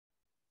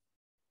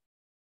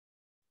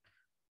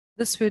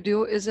This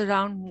video is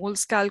around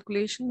moles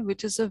calculation,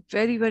 which is a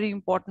very, very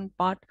important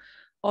part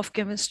of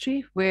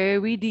chemistry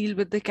where we deal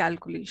with the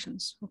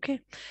calculations. Okay.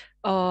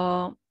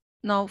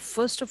 Now,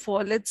 first of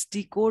all, let's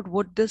decode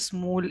what this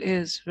mole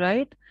is,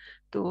 right?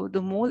 So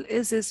the mole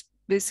is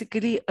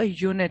basically a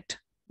unit,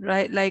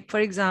 right? Like,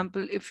 for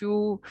example, if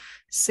you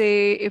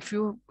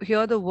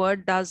hear the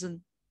word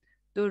dozen,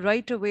 so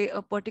right away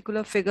a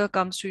particular figure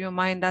comes to your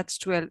mind, that's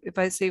 12. If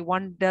I say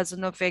 1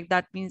 dozen of egg,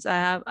 that means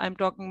I'm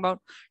talking about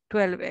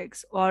 12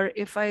 eggs. Or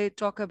if I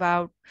talk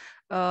about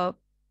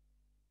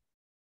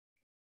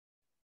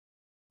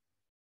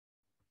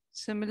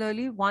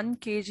similarly 1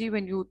 kg,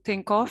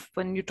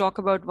 when you talk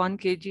about 1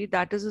 kg,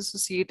 that is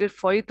associated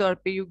फौरी तौर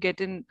पे you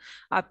get in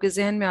आपके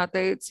जहन में आता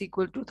है it's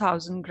equal to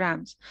 1000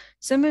 grams.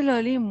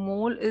 Similarly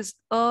mole is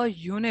a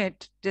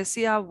unit.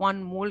 जैसे आप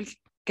 1 mole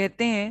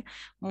कहते हैं,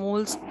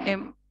 moles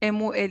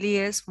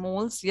MOLES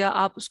moles, या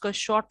आप उसका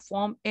शॉर्ट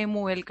फॉर्म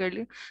MOL कर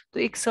ले, तो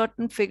एक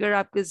सर्टन फिगर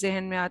आपके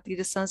जहन में आती है.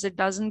 जिस तरह से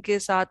डजन के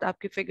साथ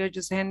आपकी फिगर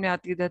जो जहन में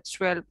आती है दैट्स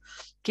 12,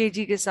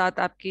 kg के साथ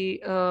आपकी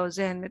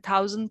जहन में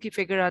 1000 की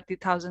फिगर आती है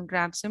 1000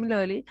 ग्राम.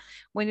 Similarly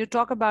when you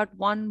talk about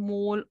 1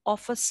 mole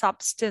of a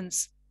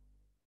substance,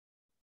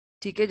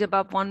 ठीक है, जब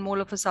आप 1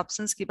 मोल ऑफ अ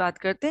सब्सटेंस की बात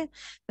करते हैं,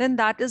 then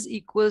that is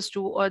equals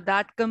to और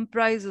that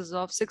comprises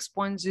of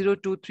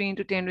 6.023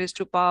 into 10 raised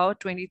to power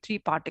 23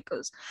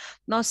 particles.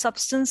 Now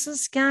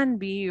substances can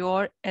be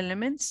your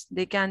elements,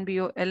 they can be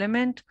your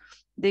element,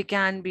 they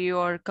can be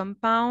your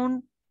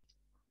compound.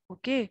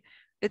 Okay,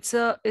 it's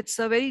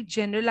a very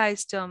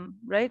generalized term,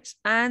 right?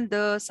 And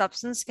the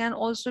substance can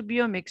also be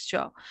a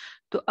mixture.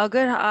 तो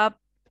अगर आप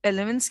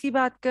elements की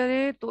बात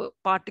करें तो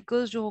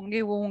particles जो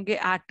होंगे वो होंगे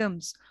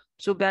atoms.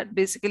 So that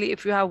basically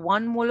if you have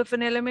 1 mole of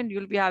an element,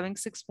 you'll be having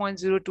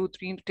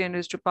 6.023 into 10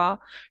 raised to power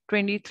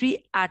 23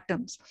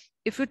 atoms.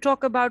 If you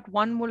talk about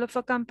 1 mole of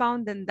a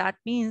compound, then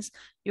that means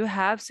you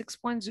have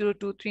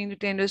 6.023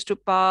 into 10 raised to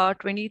power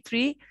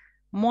 23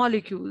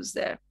 molecules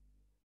there.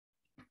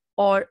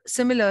 Or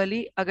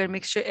similarly, agar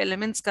mixture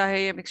elements ka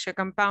hai, ya mixture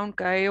compound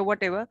ka hai, or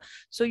whatever,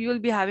 so you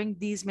will be having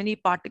these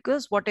many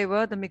particles,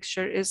 whatever the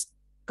mixture is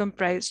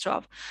comprised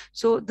of.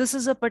 So this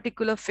is a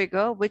particular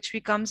figure which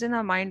comes in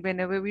our mind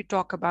whenever we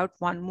talk about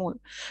 1 mole.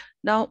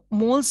 Now,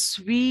 moles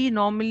we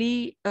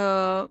normally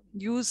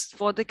use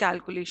for the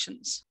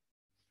calculations.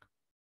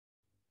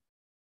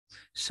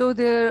 So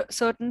there are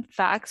certain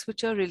facts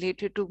which are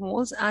related to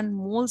moles, and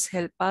moles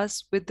help us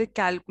with the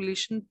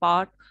calculation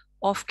part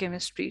of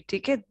chemistry.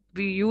 Okay?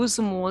 We use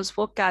moles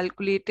for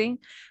calculating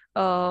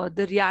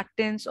the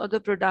reactants or the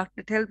product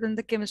that help in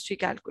the chemistry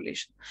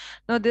calculation.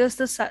 Now there's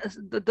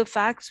the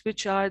facts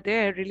which are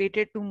there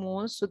related to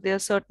moles. So there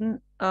are certain,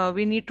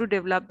 we need to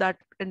develop that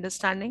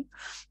understanding.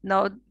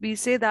 Now we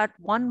say that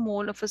 1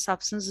 mole of a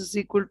substance is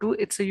equal to,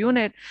 it's a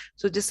unit.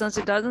 So जिस तरह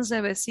से dozens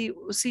है वैसी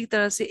उसी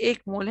तरह से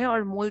 1 मोल है,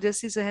 और मोल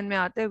जैसी जहन में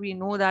आता है, we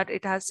know that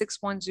it has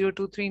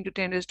 6.023 into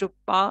 10 raised to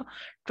power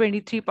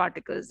 23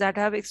 particles that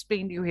I have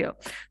explained you here.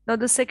 Now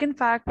the second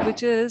fact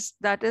which is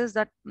that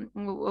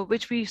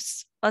which we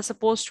are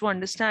supposed to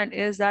understand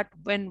is that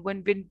when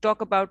we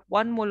talk about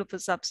 1 mole of a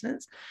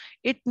substance,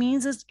 it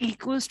means it's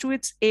equals to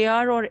its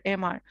AR or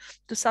MR.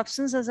 The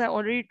substance, as I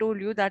already told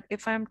you, that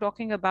if I'm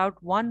talking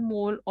about 1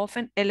 mole of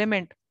an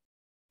element,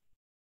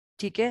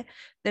 okay,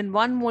 then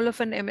 1 mole of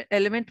an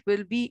element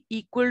will be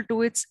equal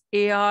to its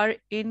AR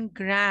in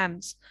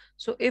grams.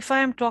 So if I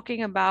am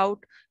talking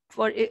about,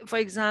 for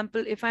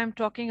example, if I'm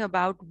talking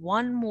about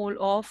 1 mole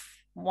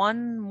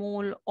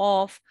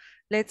of,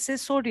 let's say,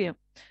 sodium,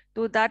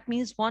 so that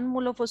means 1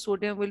 mole of a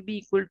sodium will be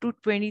equal to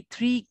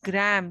 23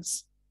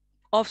 grams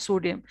of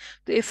sodium.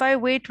 So if I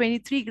weigh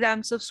 23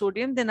 grams of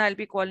sodium, then I'll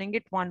be calling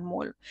it 1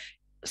 mole.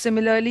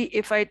 Similarly,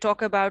 if I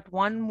talk about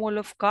 1 mole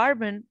of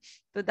carbon,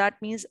 so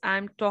that means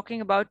I'm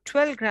talking about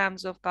 12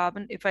 grams of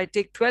carbon. If I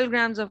take 12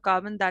 grams of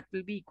carbon, that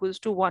will be equals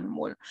to 1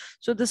 mole.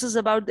 So this is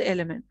about the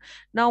element.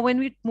 Now, when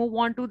we move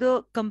on to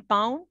the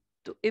compound,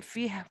 so if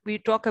we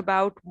talk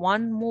about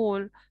 1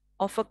 mole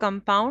of a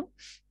compound,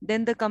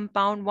 then the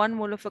compound, 1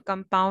 mole of a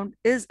compound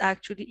is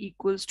actually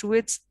equals to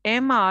its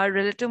MR,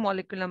 relative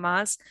molecular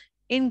mass,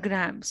 in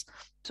grams.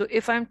 So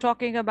if I'm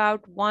talking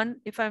about 1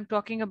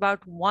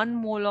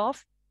 mole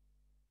of,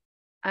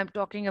 I'm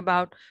talking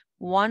about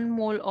 1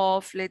 mole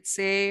of, let's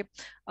say,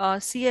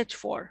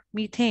 CH4,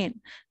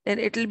 methane, then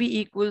it will be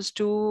equals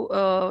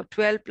to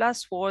 12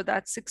 plus 4,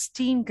 that's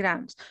 16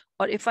 grams.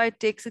 Or if I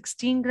take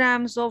 16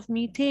 grams of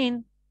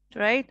methane,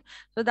 right,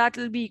 so that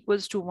will be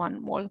equals to 1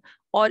 mole.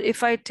 Or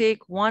if I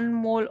take 1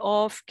 mole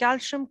of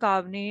calcium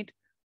carbonate,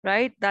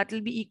 right, that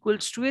will be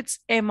equals to its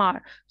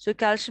MR. So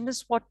calcium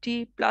is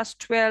 40 plus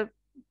 12,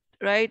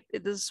 right,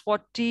 this is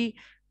 40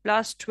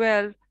 plus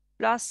 12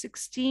 plus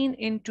 16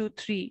 into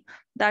 3,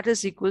 that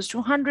is equals to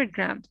 100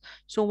 grams.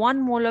 So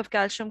 1 mole of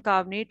calcium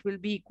carbonate will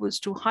be equals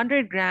to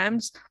 100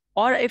 grams.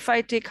 Or if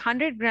I take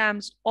 100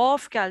 grams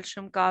of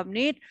calcium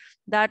carbonate,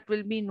 that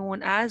will be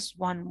known as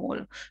 1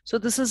 mole. So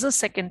this is the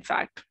second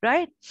fact,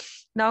 right?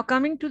 Now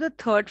coming to the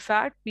third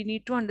fact, we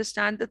need to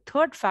understand the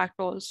third fact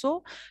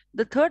also.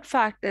 The third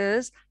fact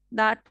is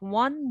that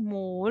 1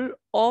 mole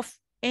of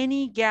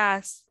any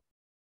gas,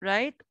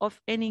 right?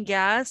 Of any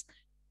gas,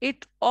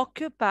 it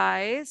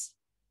occupies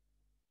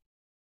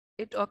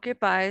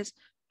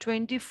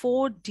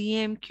 24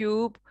 dm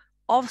cube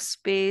of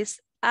space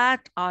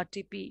at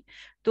RTP.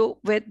 So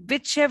with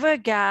whichever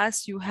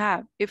gas you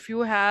have, if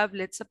you have,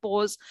 let's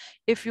suppose,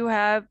 if you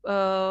have,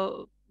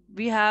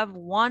 we have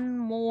 1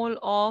 mole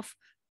of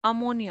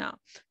ammonia.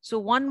 So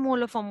 1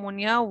 mole of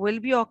ammonia will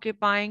be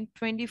occupying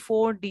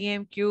 24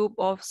 dm cube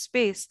of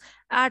space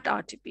at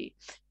RTP.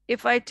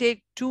 If I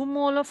take 2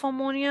 mole of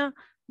ammonia,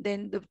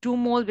 then the 2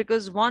 mole,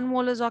 because 1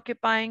 mole is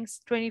occupying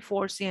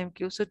 24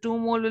 cm3, so 2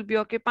 mole will be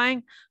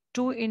occupying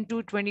 2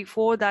 into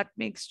 24, that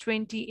makes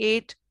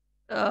 28.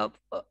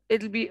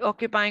 It'll be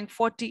occupying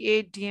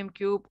 48 dm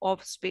cube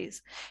of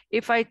space.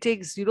 If I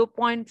take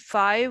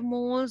 0.5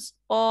 moles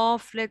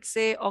of, let's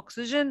say,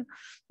 oxygen,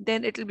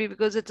 then it'll be,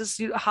 because it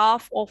is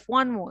half of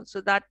 1 mole,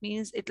 so that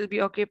means it'll be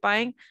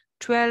occupying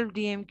 12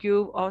 dm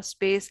cube of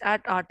space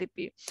at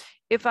RTP.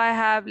 If I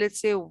have,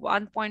 let's say,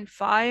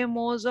 1.5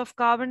 moles of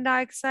carbon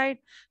dioxide,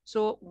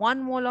 so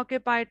 1 mole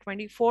occupies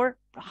 24,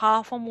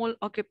 half a mole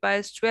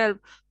occupies 12.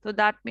 So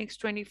that makes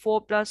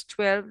 24 plus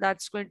 12,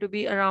 that's going to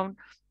be around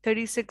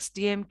 36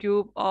 dm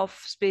cube of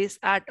space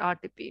at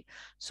RTP.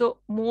 So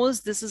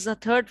moles, this is a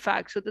third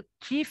fact. So the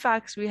 3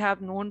 facts we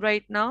have known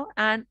right now,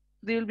 and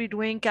we will be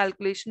doing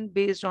calculation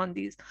based on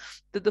these.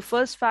 So the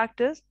first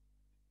fact is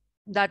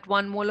that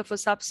 1 mole of a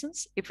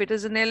substance, if it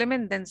is an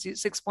element, then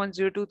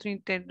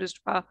 6.023 10 to the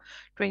power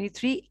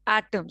 23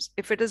 atoms.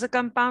 If it is a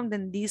compound,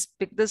 then these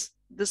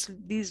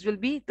will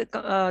be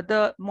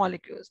the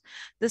molecules.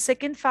 The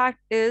second fact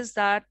is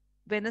that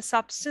when a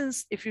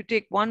substance, if you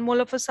take 1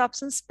 mole of a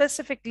substance,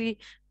 specifically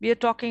we are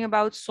talking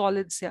about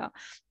solids here.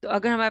 So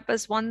agar hamare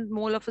paas 1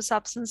 mole of a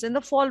substance in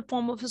the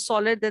form of a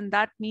solid, then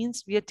that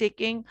means we are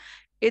taking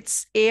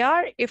it's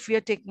AR if we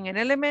are taking an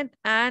element,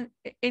 and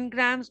in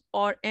grams,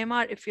 or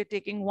MR if you're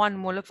taking 1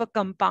 mole of a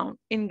compound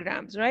in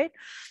grams, right?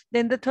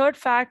 Then the third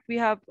fact we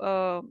have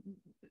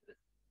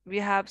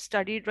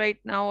studied right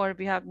now, or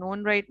we have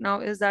known right now,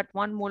 is that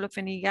 1 mole of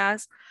any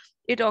gas,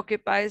 it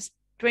occupies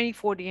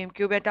 24 dm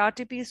cube at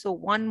RTP. So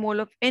 1 mole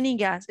of any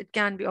gas, it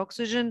can be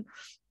oxygen,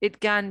 it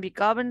can be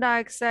carbon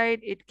dioxide,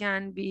 it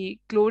can be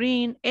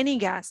chlorine, any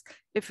gas.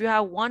 If you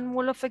have 1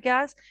 mole of a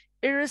gas,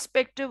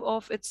 irrespective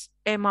of its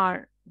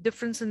MR,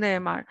 difference in the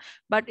MR,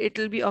 but it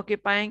will be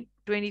occupying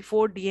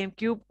 24 dm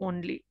cube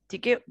only,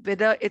 okay?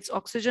 Whether it's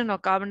oxygen or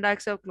carbon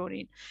dioxide or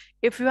chlorine.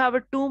 If you have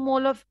a 2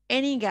 mole of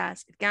any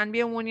gas, it can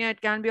be ammonia,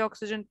 it can be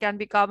oxygen, it can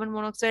be carbon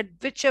monoxide,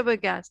 whichever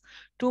gas,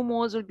 2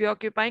 moles will be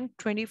occupying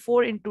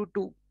 24 into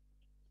 2,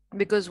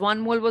 because 1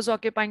 mole was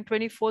occupying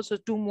 24, so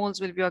 2 moles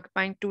will be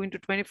occupying 2 into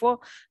 24,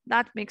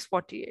 that makes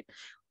 48.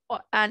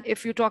 And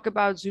if you talk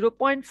about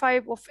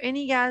 0.5 of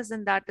any gas,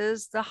 then that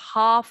is the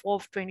half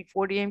of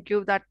 24 dm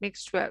cube, that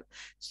makes 12,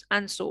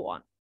 and so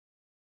on.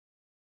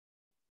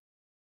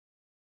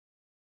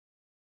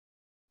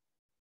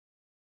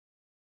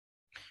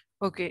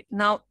 Okay,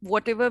 now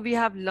whatever we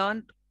have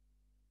learned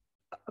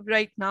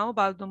right now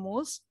about the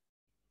moles,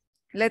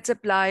 let's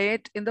apply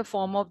it in the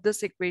form of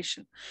this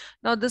equation.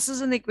 Now, this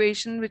is an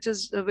equation which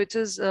is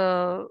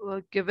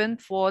given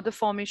for the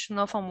formation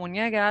of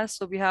ammonia gas.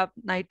 So we have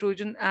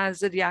nitrogen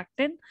as a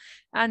reactant,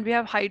 and we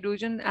have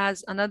hydrogen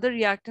as another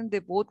reactant. They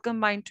both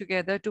combine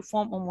together to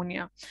form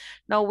ammonia.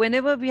 Now,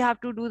 whenever we have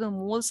to do the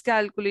moles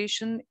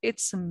calculation,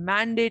 it's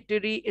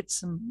mandatory,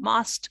 it's a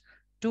must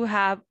to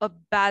have a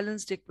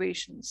balanced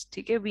equations.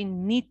 Okay, we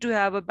need to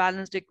have a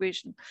balanced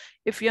equation.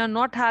 If you are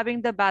not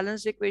having the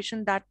balanced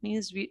equation, that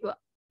means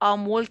our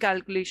mole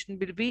calculation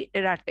will be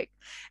erratic.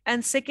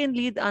 And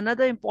secondly,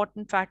 another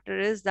important factor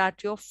is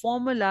that your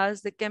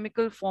formulas, the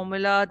chemical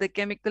formula, the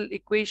chemical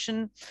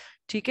equation,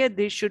 okay,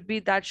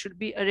 that should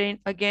be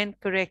again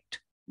correct,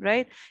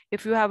 right?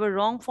 If you have a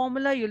wrong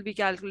formula, you'll be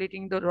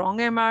calculating the wrong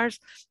MRs,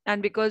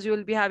 and because you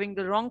will be having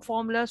the wrong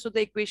formula, so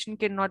the equation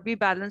cannot be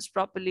balanced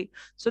properly.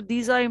 So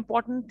these are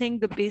important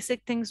things, the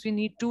basic things we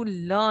need to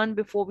learn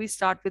before we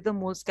start with the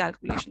moles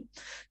calculation.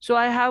 So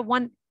I have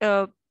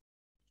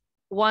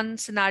one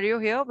scenario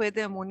here where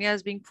the ammonia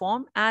is being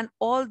formed, and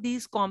all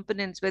these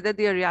components, whether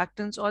they are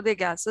reactants or they're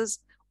gases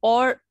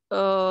or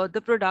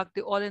the product,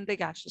 they're all in the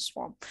gaseous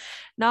form.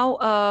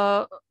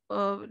 Now,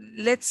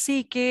 let's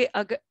see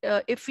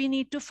if we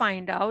need to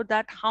find out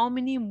that how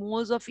many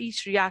moles of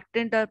each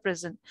reactant are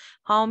present,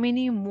 how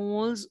many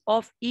moles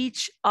of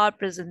each are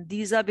present.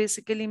 These are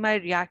basically my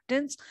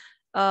reactants,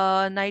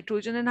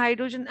 nitrogen and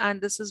hydrogen,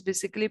 and this is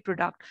basically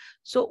product.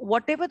 So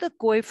whatever the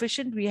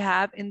coefficient we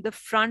have in the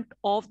front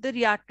of the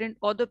reactant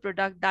or the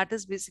product, that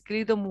is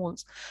basically the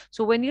moles.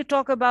 So when you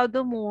talk about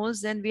the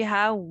moles, then we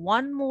have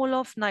 1 mole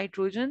of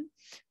nitrogen,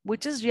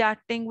 which is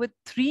reacting with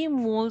 3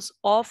 moles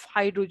of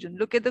hydrogen.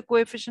 Look at the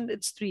coefficient,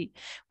 it's 3.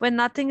 When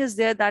nothing is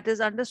there, that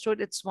is understood,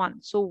 it's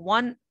 1. So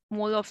 1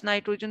 mole of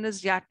nitrogen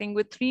is reacting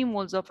with 3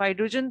 moles of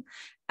hydrogen,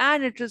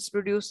 and it is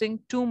producing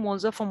 2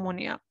 moles of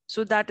ammonia.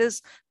 So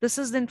this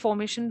is the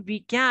information we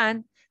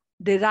can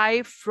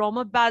derived from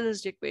a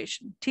balanced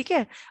equation. ठीक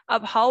है?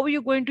 अब how are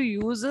you going to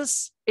use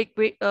this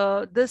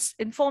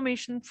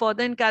information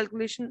further in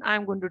calculation?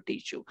 I'm going to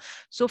teach you.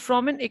 So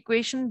from an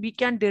equation, we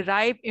can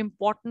derive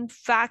important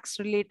facts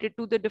related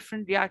to the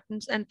different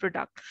reactants and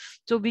product.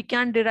 So we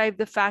can derive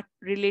the fact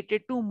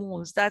related to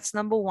moles. That's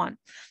number one.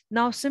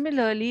 Now,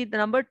 similarly, the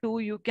number two,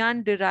 you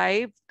can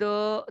derive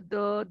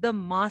the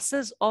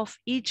masses of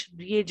each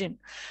reagent.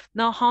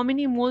 Now, how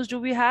many moles do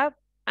we have?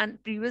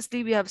 And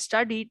previously we have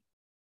studied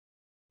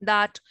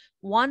that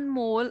 1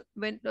 mole,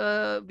 when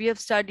we have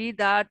studied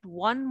that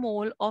 1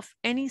 mole of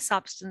any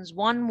substance,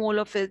 1 mole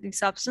of any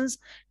substance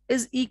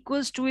is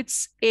equals to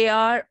its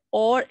AR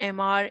or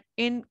MR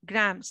in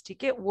grams.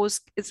 Okay,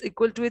 is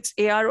equal to its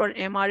AR or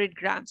MR in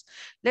grams.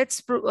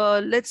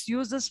 Let's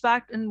use this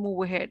fact and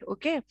move ahead.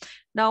 Okay,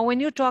 now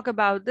when you talk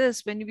about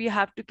this, when we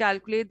have to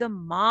calculate the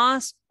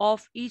mass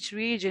of each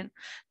reagent,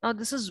 now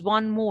this is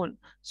 1 mole.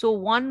 So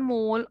 1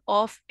 mole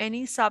of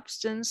any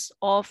substance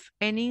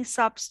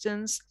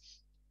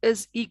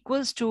is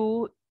equals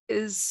to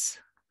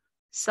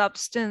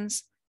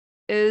substance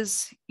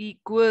is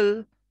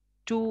equal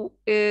to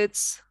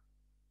its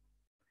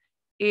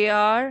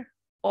AR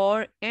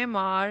or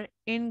MR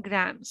in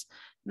grams.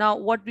 Now,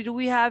 what do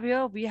we have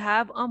here? We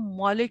have a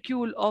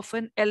molecule of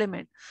an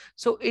element.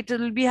 So it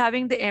will be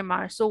having the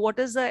MR. So what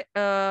is the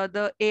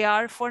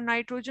AR for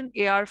nitrogen?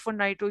 AR for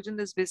nitrogen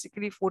is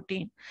basically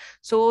 14.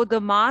 So the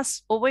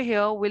mass over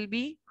here will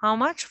be how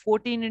much?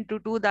 14 into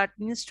 2, that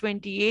means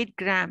 28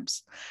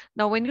 grams.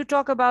 Now, when you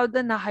talk about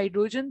the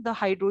hydrogen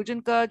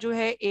ka jo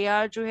hai,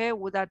 AR jo hai,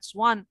 that's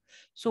 1.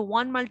 So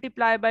 1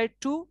 multiplied by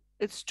 2,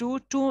 it's 2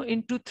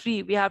 into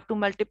 3. We have to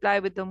multiply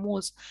with the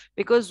moles,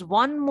 because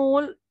 1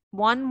 mole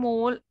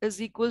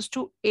is equals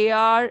to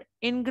AR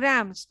in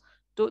grams.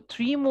 So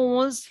 3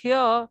 moles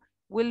here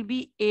will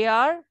be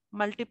AR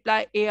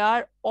multiply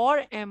AR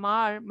or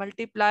MR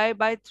multiply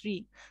by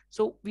 3.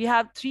 So we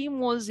have 3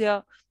 moles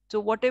here. So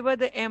whatever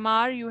the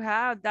MR you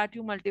have, that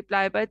you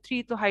multiply by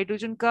 3. So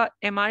hydrogen का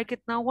MR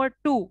कितना हुआ?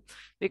 2,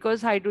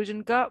 because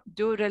hydrogen का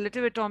जो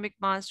relative atomic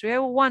mass जो है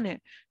वो 1 है.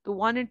 So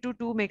 1 into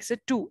 2 makes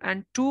it 2,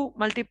 and 2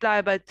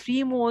 multiplied by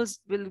 3 moles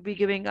will be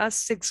giving us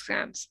 6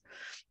 grams.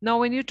 Now,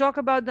 when you talk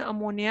about the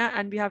ammonia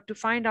and we have to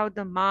find out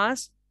the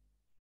mass,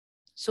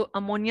 so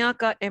ammonia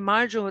ka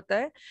MR jo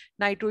hota hai,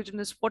 nitrogen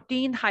is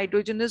 14,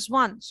 hydrogen is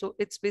 1. So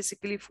it's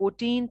basically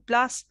 14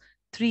 plus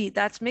 3,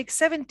 that makes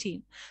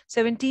 17.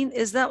 17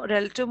 is the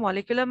relative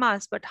molecular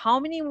mass, but how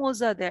many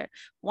moles are there?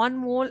 1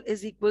 mole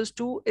is equals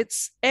to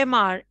its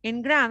MR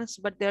in grams,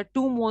 but there are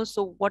 2 moles.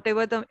 So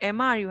whatever the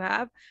MR you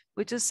have,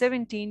 which is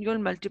 17, you'll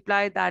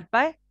multiply that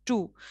by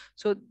 2.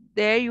 So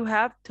there you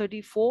have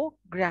 34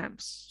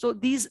 grams. So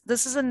this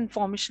is an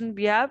information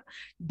we have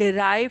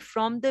derived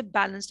from the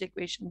balanced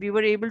equation. We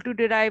were able to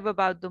derive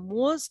about the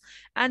moles,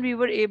 and we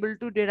were able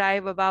to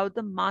derive about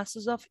the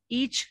masses of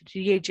each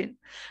reagent.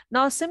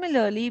 Now,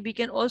 similarly, we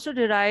can also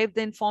derive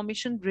the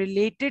information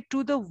related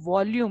to the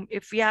volume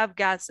if we have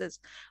gases.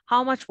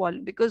 How much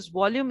volume? Because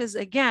volume is,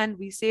 again,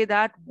 we say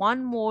that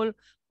 1 mole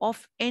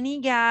of any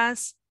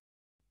gas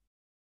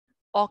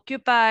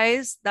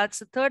occupies, that's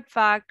the third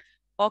fact,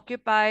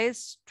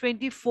 occupies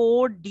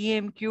 24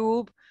 dm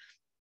cube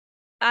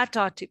at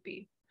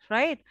RTP,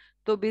 right?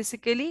 So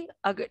basically,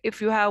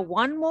 if you have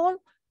 1 mole,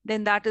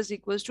 then that is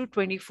equals to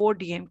 24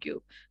 dm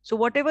cube. So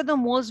whatever the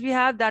moles we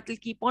have, that will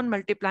keep on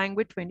multiplying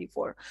with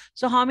 24.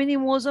 So how many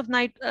moles of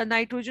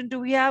nitrogen do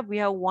we have? We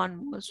have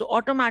 1 mole. So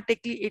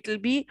automatically it will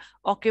be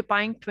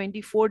occupying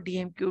 24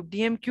 dm cube.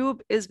 Dm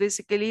cube is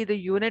basically the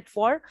unit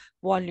for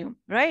volume,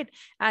 right?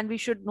 And we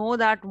should know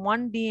that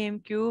 1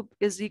 dm cube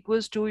is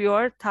equals to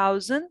your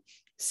 1000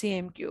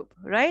 cm cube,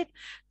 right?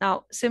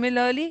 Now,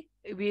 similarly,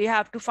 we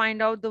have to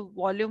find out the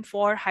volume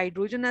for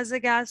hydrogen as a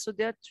gas. So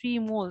there are 3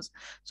 moles.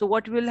 So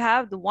what we'll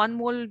have, the 1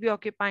 mole will be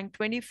occupying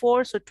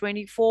 24. So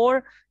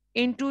 24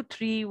 into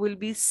 3 will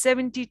be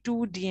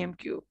 72 dm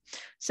cube.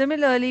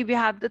 Similarly, we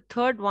have the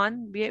third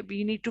one.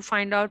 We need to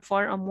find out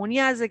for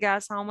ammonia as a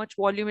gas, how much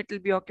volume it will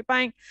be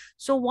occupying.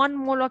 So 1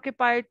 mole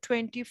occupied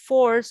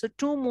 24. So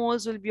 2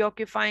 moles will be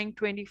occupying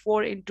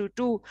 24 into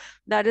 2.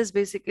 That is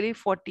basically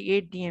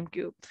 48 dm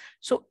cube.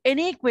 So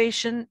any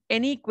equation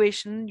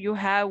you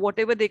have,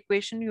 whatever the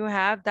equation you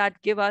have,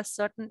 that give us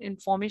certain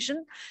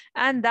information,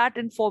 and that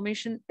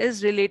information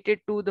is related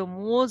to the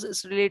moles,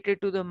 is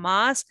related to the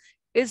mass,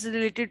 is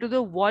related to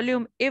the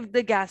volume if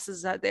the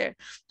gases are there.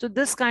 So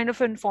this kind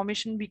of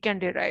information we can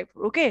derive.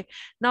 Okay,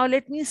 now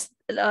let me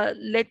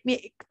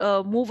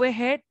move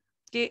ahead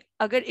कि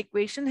अगर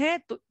equation है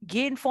तो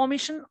ये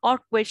information और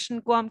question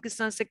को हम किस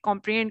तरह से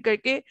कॉम्प्रिहेंड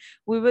करके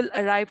we will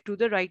arrive to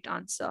the right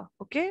answer.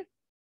 Okay.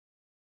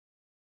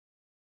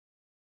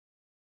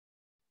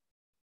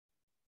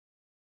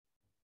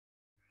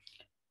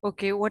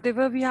 Okay,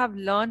 whatever we have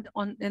learned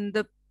on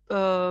the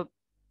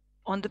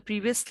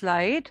previous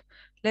slide,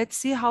 let's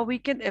see how we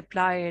can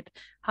apply it.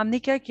 हमने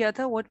क्या किया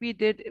था, what we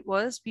did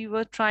was we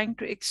were trying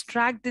to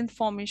extract the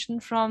information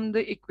from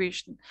the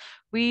equation.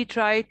 We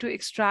tried to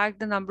extract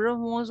the number of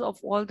moles of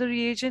all the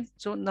reagents.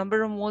 So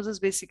number of moles is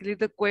basically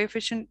the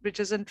coefficient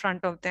which is in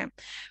front of them.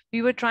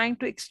 We were trying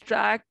to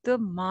extract the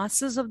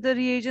masses of the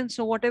reagent.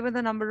 So whatever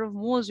the number of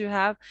moles you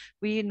have,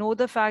 we know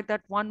the fact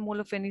that 1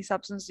 mole of any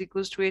substance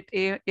equals to it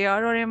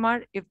AR or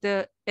MR. If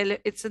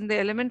it's in the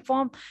element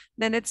form,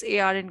 then it's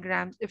AR in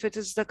grams. If it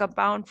is the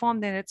compound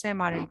form, then it's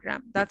MR in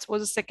gram. That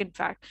was the second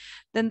fact.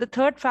 Then the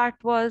third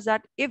fact was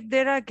that if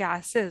there are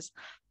gases,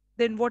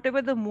 then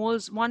whatever the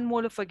moles, 1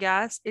 mole of a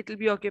gas, it will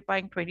be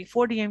occupying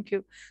 24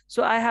 dm³.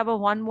 So I have a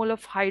 1 mole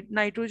of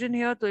nitrogen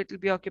here, so it will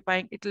be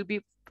occupying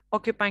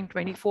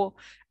 24.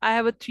 I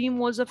have a 3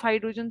 moles of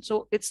hydrogen,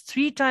 so it's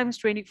 3 times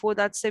 24,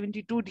 that's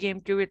 72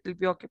 dm³, it will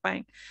be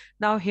occupying.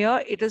 Now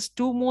here it is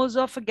 2 moles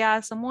of a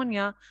gas,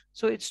 ammonia,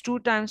 so it's 2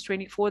 times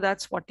 24,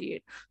 that's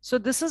 48. So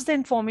this is the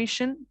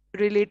information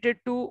related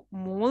to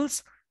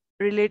moles,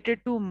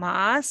 related to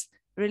mass,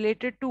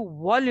 related to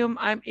volume,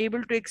 I'm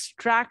able to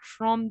extract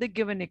from the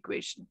given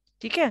equation.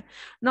 Okay.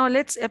 Now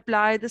let's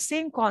apply the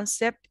same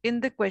concept in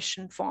the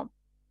question form.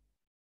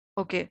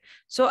 Okay,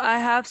 so I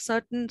have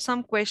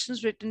some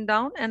questions written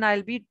down, and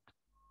I'll be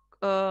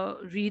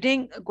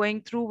reading,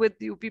 going through with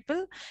you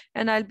people,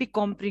 and I'll be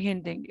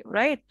comprehending you,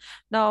 right?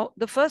 Now,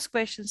 the first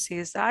question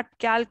says that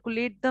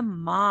calculate the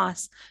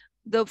mass.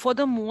 For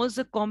the moles,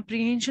 the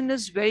comprehension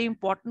is very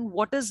important.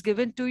 What is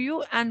given to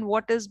you and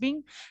what is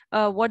being,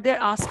 what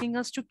they're asking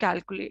us to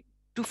calculate,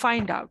 to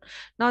find out.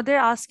 Now they're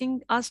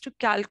asking us to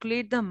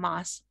calculate the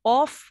mass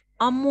of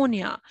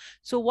ammonia.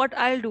 So what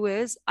I'll do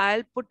is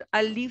I'll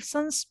leave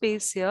some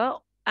space here,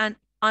 and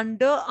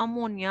under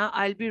ammonia,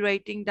 I'll be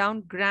writing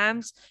down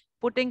grams,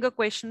 putting a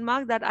question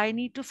mark that I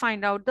need to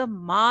find out the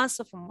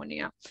mass of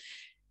ammonia.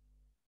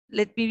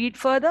 Let me read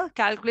further.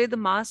 Calculate the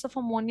mass of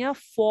ammonia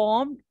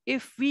formed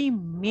if we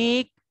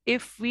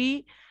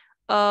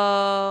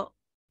uh,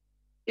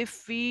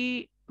 if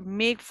we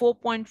make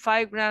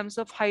 4.5 grams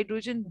of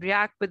hydrogen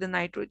react with the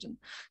nitrogen.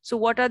 So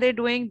what are they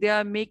doing? They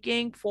are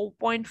making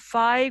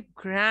 4.5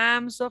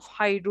 grams of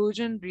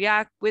hydrogen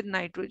react with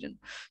nitrogen.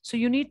 So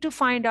you need to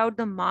find out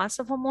the mass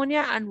of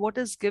ammonia, and what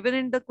is given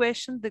in the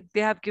question that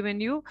they have given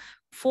you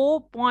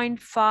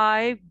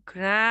 4.5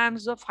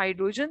 grams of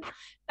hydrogen,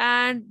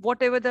 and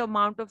whatever the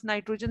amount of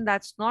nitrogen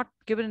that's not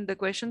given in the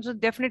question. So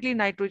definitely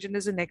nitrogen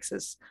is in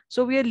excess.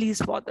 So we are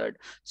least bothered.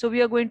 So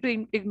we are going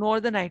to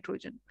ignore the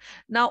nitrogen.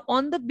 Now,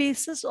 on the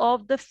basis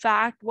of the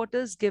fact what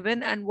is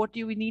given and what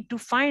you need to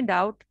find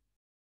out,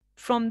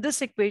 from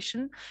this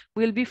equation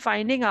we'll be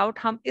finding out,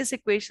 हम इस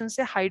equation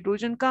से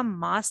hydrogen का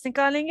मास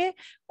निकालेंगे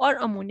और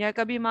ammonia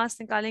का भी मास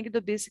निकालेंगे.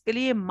 तो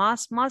बेसिकली ये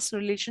मास मास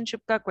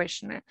रिलेशनशिप का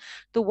क्वेश्चन है.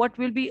 तो व्हाट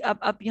विल बी,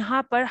 अब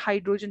यहाँ पर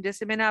हाइड्रोजन,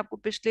 जैसे मैंने आपको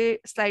पिछले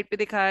स्लाइड पे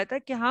दिखाया था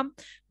कि हम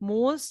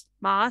मोल्स,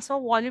 मास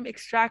और वॉल्यूम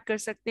एक्सट्रैक्ट कर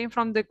सकते हैं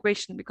from the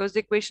equation, because the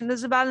equation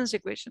is a balance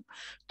equation.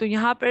 तो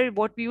यहाँ पर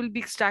what we will be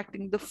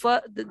extracting,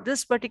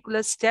 this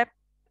particular step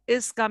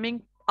is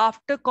coming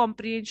after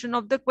comprehension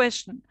of the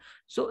question.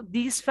 So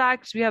these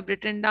facts we have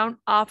written down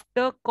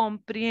after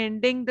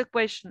comprehending the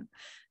question.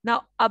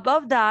 Now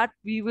above that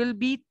we will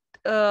be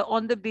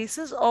on the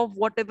basis of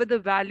whatever the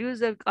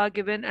values that are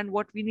given and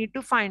what we need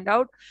to find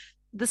out,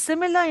 the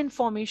similar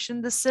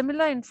information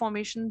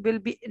will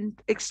be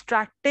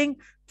extracting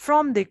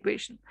from the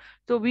equation.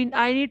 So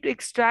I need to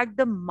extract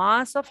the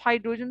mass of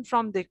hydrogen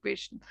from the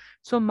equation.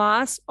 So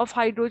mass of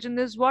hydrogen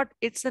is what?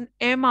 It's an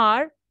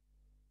MR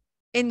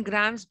in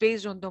grams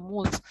based on the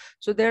moles.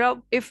 So there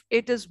are, if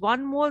it is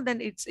 1 mole,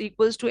 then it's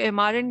equals to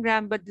MR in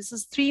gram, but this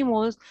is 3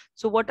 moles.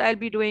 So what I'll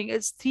be doing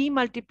is 3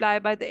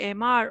 multiplied by the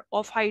MR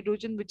of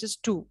hydrogen, which is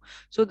 2.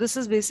 So this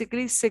is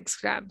basically 6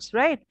 grams,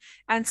 right?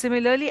 And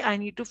similarly, I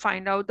need to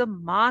find out the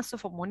mass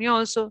of ammonia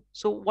also.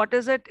 So what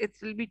is it? It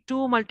will be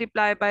 2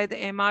 multiplied by the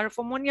MR of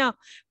ammonia,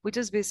 which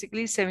is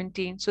basically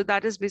 17. So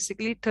that is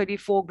basically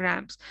 34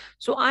 grams.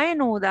 So I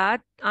know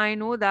that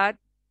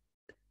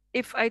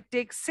if I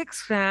take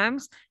 6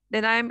 grams,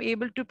 then I am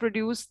able to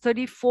produce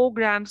 34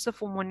 grams of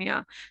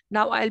ammonia.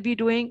 Now I'll be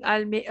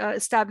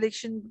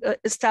establishing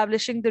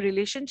the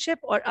relationship,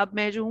 और अब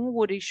मैं जो हूँ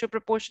वो ratio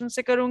proportion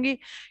से करूँगी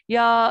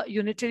या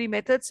unitary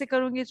method से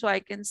करूँगी. So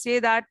I can say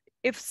that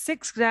if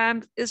 6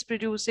 grams is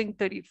producing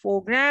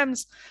 34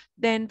 grams,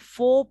 then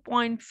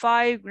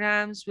 4.5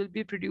 grams will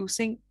be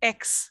producing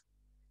X.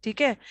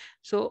 Okay,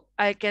 so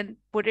I can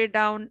put it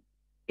down,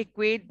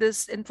 equate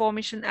this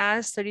information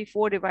as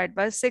 34 divided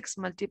by 6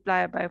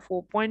 multiplied by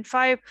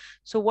 4.5.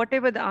 So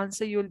whatever the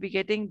answer you will be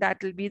getting,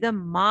 that will be the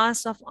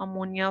mass of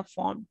ammonia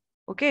formed.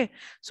 Okay,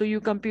 so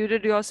you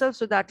computed yourself,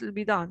 so that will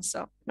be the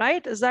answer,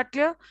 right? Is that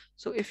clear?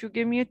 So if you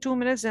give me 2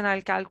 minutes, then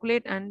I'll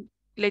calculate and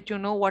let you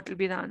know what will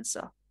be the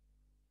answer.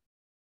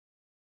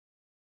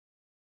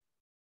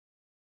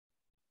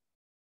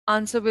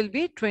 Answer will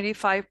be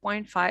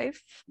 25.5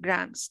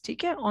 grams,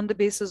 okay, on the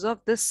basis of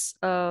this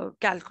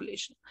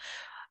calculation.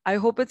 I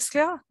hope it's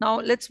clear. Now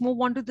let's move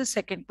on to the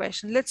second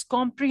question. Let's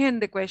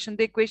comprehend the question.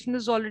 The equation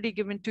is already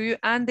given to you,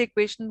 and the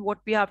equation, what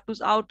we have to,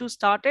 how to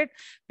start it,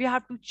 we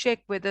have to check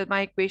whether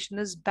my equation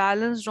is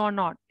balanced or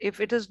not. If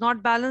it is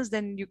not balanced,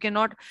 then you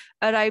cannot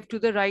arrive to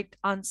the right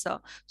answer.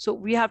 So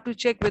we have to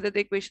check whether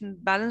the equation is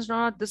balanced or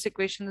not. This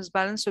equation is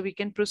balanced, so we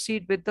can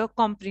proceed with the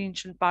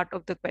comprehension part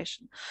of the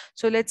question.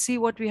 So let's see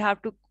what we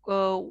have to,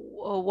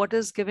 what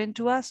is given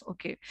to us.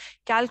 Okay,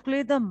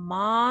 calculate the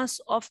mass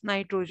of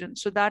nitrogen.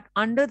 So that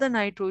under the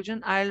nitrogen,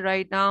 I'll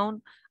write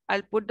down,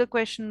 I'll put the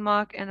question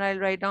mark and I'll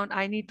write down,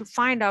 I need to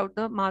find out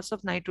the mass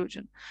of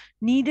nitrogen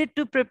needed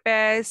to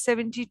prepare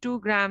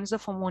 72 grams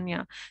of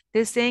ammonia.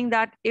 They're saying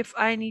that if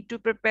I need to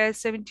prepare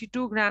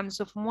 72 grams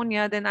of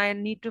ammonia, then I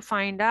need to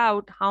find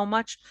out how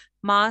much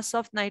mass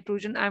of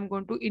nitrogen I'm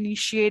going to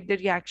initiate the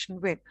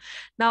reaction with.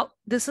 Now,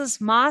 this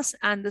is mass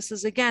and this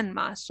is again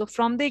mass. So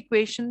from the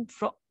equation,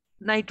 from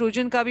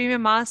nitrogen का भी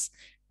मैं mass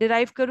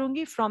derive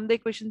karungi from the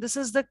equation. This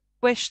is the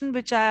question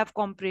which I have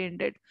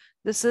comprehended.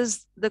 This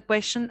is the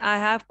question I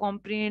have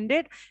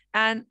comprehended,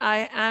 and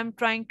I am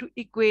trying to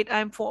equate, I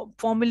am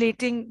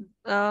formulating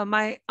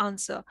my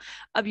answer.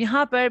 अब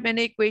यहाँ पर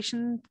मैंने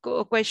question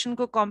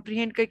को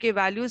comprehend करके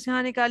values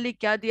यहाँ निकाली,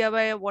 क्या दिया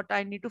हुआ है, what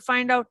I need to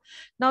find out.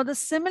 Now the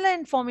similar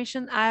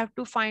information I have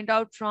to find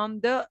out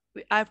from the,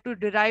 I have to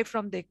derive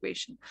from the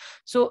equation.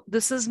 So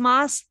this is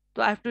mass.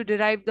 So I have to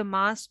derive the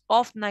mass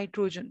of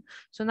nitrogen.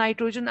 So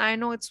nitrogen, I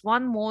know it's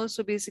 1 mole.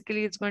 So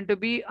basically it's going to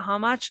be how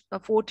much?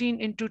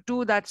 14 into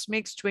 2, that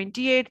makes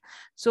 28.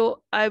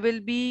 So I will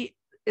be,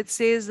 it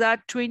says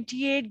that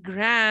 28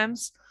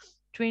 grams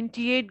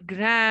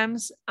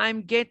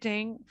I'm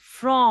getting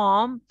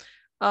from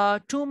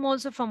 2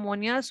 moles of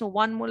ammonia. So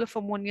 1 mole of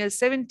ammonia is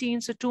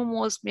 17. So 2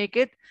 moles make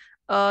it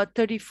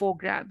 34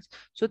 grams.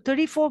 So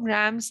 34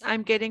 grams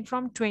I'm getting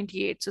from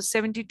 28. So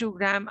 72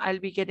 gram I'll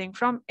be getting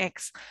from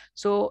X.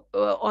 So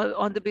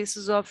on the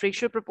basis of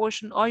ratio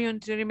proportion or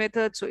unitary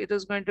method, so it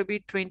is going to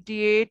be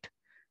 28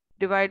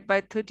 divided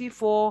by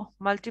 34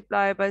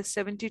 multiplied by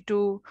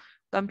 72,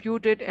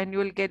 compute it, and you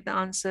will get the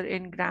answer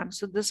in grams.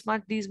 So this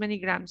much, these many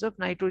grams of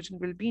nitrogen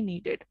will be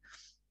needed.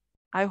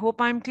 I hope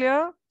I'm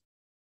clear.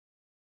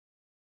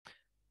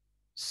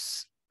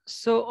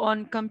 So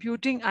on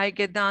computing, I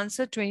get the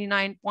answer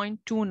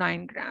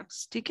 29.29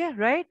 grams. Okay,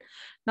 right?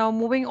 Now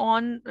moving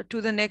on to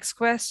the next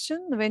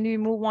question. When we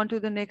move on to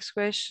the next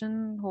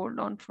question, hold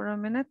on for a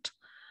minute.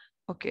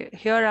 Okay,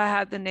 here I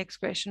have the next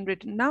question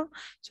written now.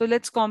 So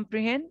let's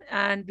comprehend,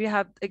 and we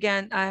have,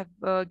 again, I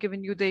have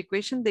given you the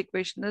equation. The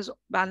equation is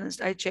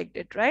balanced. I checked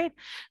it, right?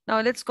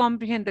 Now let's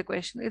comprehend the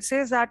question. It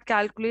says that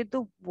calculate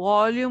the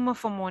volume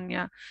of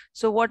ammonia.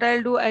 So what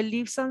I'll do, I'll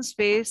leave some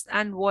space,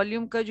 and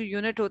volume ka jo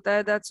unit hota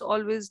hai, that's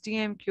always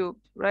dm cube,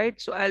 right?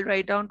 So I'll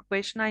write down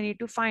question. I need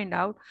to find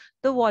out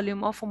the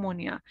volume of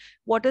ammonia.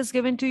 What is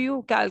given to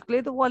you?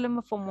 Calculate the volume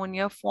of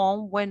ammonia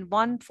formed when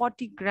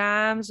 140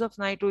 grams of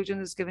nitrogen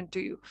is given to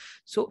you.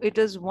 So it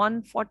is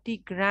 140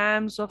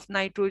 grams of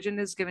nitrogen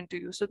is given to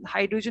you. So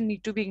hydrogen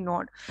need to be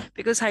ignored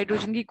because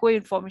hydrogen की कोई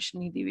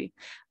information नहीं दी हुई.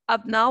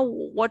 Up now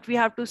what we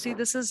have to see,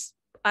 this is,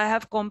 I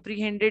have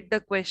comprehended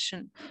the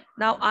question.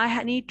 Now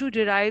I need to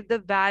derive the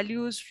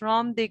values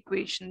from the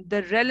equation,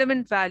 the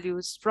relevant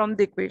values from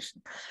the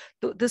equation.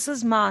 So this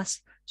is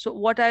mass. So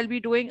what I'll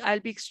be doing, I'll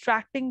be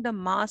extracting the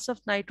mass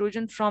of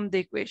nitrogen from the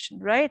equation,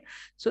 right?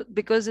 So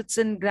because it's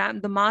in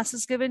gram, the mass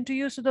is given to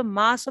you. So the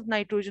mass of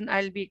nitrogen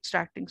I'll be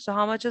extracting. So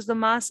how much is the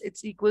mass?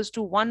 It's equals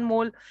to 1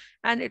 mole,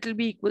 and it will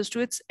be equals to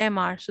its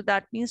MR. So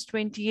that means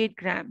 28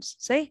 grams.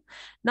 Say,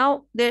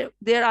 now they're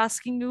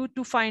asking you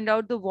to find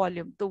out the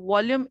volume. The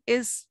volume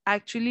is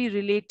actually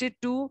related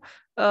to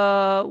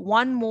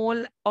 1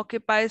 mole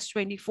occupies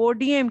 24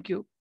 dm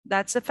cube.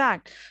 That's a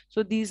fact.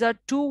 So these are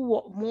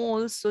 2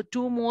 moles. So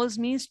 2 moles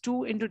means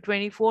 2 into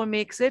 24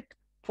 makes it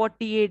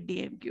 48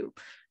 dm cube.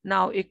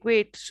 Now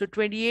equate. So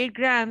 28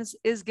 grams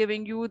is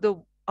giving you the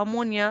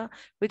ammonia,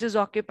 which is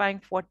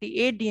occupying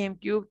 48 dm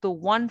cube. The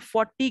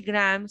 140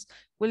 grams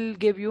will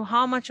give you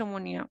how much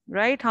ammonia,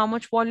 right? How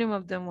much volume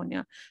of the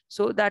ammonia.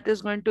 So that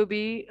is going to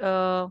be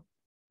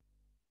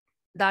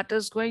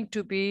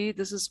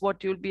this is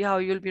what you'll be, how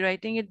you'll be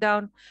writing it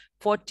down.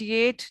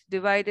 48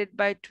 divided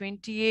by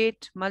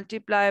 28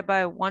 multiplied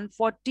by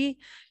 140.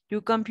 You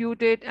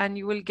compute it and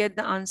you will get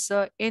the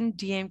answer in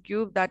dm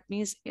cube. That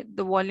means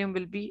the volume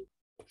will be,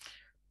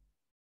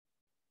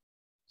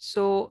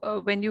 so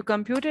when you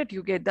compute it,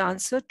 you get the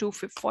answer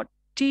 240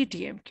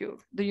 dm cube.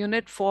 The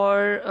unit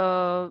for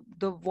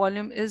the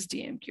volume is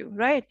dm cube,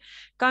 right?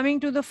 Coming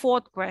to the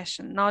fourth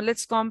question. Now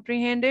let's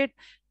comprehend it.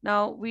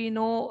 Now we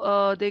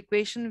know the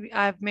equation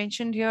I've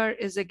mentioned here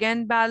is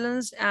again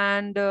balanced,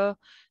 and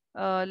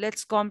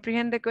let's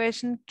comprehend the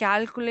question.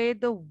 Calculate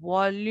the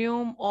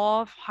volume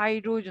of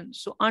hydrogen.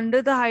 So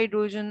under the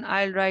hydrogen,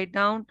 I'll write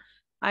down,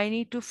 I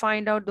need to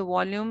find out the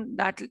volume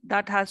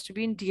that has to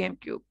be in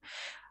dm cube.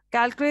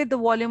 Calculate the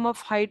volume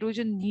of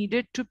hydrogen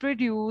needed to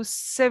produce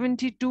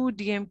 72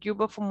 dm cube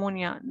of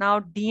ammonia. Now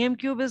dm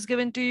cube is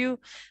given to you.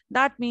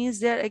 That means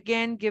they're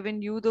again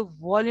given you the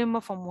volume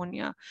of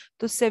ammonia.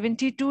 So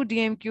 72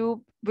 dm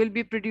cube will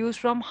be produced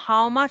from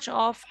how much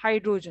of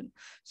hydrogen.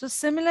 So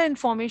similar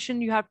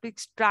information you have to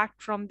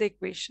extract from the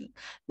equation.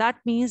 That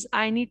means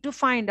I need to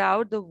find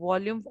out the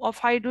volume of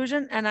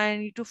hydrogen and I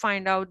need to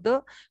find out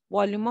the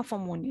volume of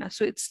ammonia.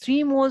 So it's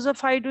 3 moles of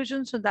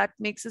hydrogen, so that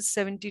makes it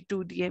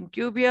 72 dm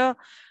cube here.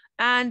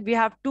 And we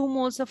have 2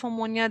 moles of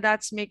ammonia,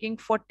 that's making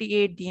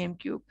 48 dm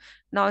cube.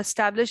 Now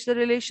establish the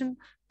relation.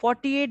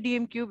 48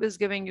 dm cube is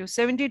giving you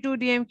 72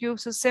 dm cube,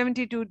 so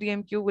 72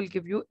 dm cube will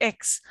give you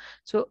x.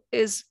 So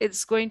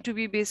it's going to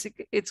be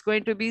it's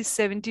going to be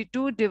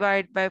 72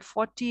 divided by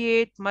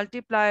 48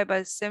 multiply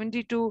by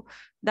 72.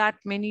 That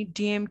many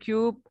dm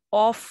cube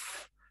of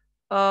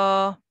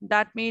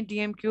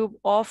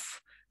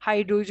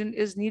hydrogen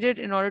is needed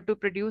in order to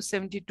produce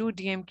 72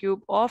 dm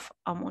cube of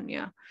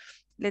ammonia.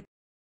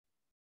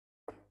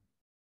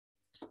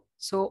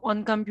 So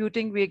on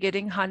computing, we're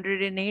getting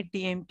 108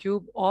 dm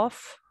cube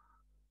of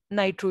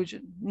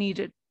nitrogen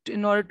needed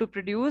in order to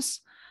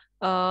produce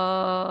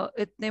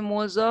itne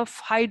moles of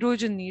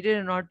hydrogen needed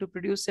in order to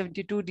produce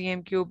 72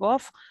 dm cube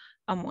of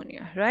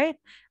ammonia, right?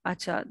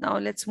 Acha, now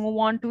let's move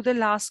on to the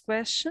last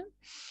question.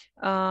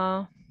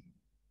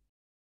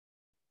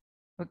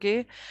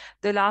 Okay,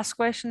 the last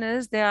question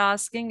is they're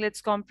asking,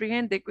 let's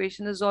comprehend. The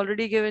equation is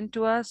already given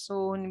to us,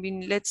 so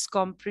let's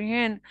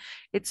comprehend.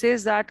 It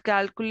says that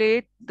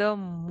calculate the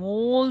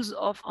moles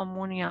of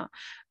ammonia.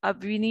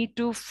 We need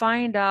to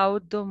find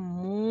out the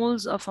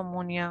moles of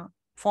ammonia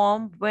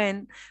formed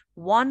when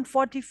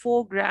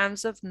 144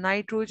 grams of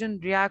nitrogen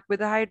react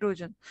with a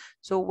hydrogen.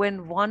 So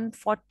when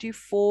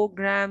 144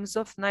 grams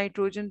of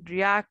nitrogen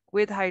react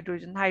with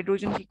hydrogen,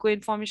 hydrogen की कोई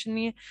information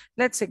नहीं है,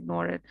 let's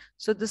ignore it.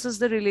 So this is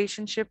the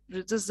relationship,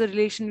 this is the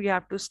relation we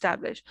have to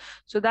establish.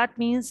 So that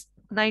means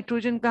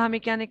nitrogen का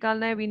हमें क्या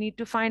निकालना है? We need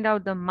to find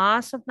out the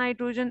mass of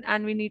nitrogen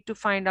and we need to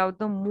find out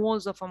the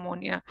moles of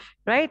ammonia,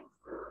 right?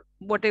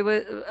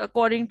 Whatever,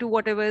 according to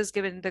whatever is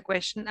given in the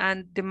question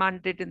and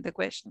demanded in the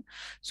question.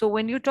 So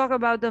when you talk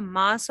about the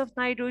mass of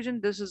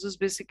nitrogen, this is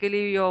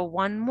basically your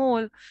 1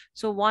 mole.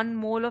 So 1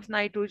 mole of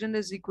nitrogen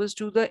is equals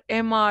to the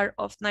mR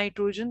of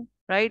nitrogen,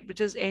 right,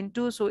 which is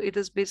N2. So it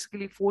is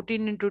basically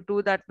 14 into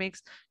 2, that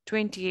makes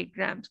 28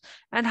 grams.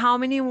 And how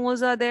many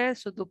moles are there?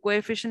 So the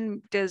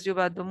coefficient tells you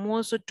about the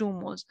moles, so 2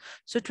 moles.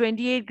 So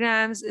 28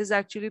 grams is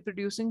actually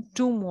producing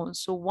 2 moles.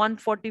 So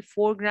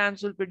 144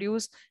 grams will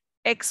produce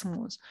x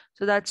moles.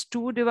 So that's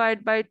 2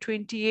 divided by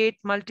 28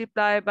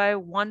 multiplied by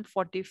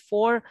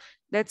 144.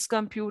 Let's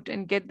compute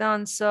and get the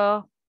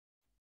answer.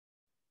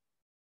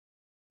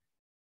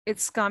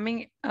 It's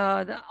coming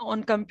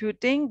on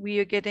computing, we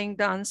are getting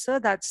the answer,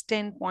 that's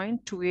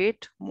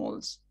 10.28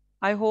 moles.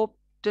 I hope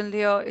till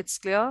here it's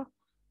clear.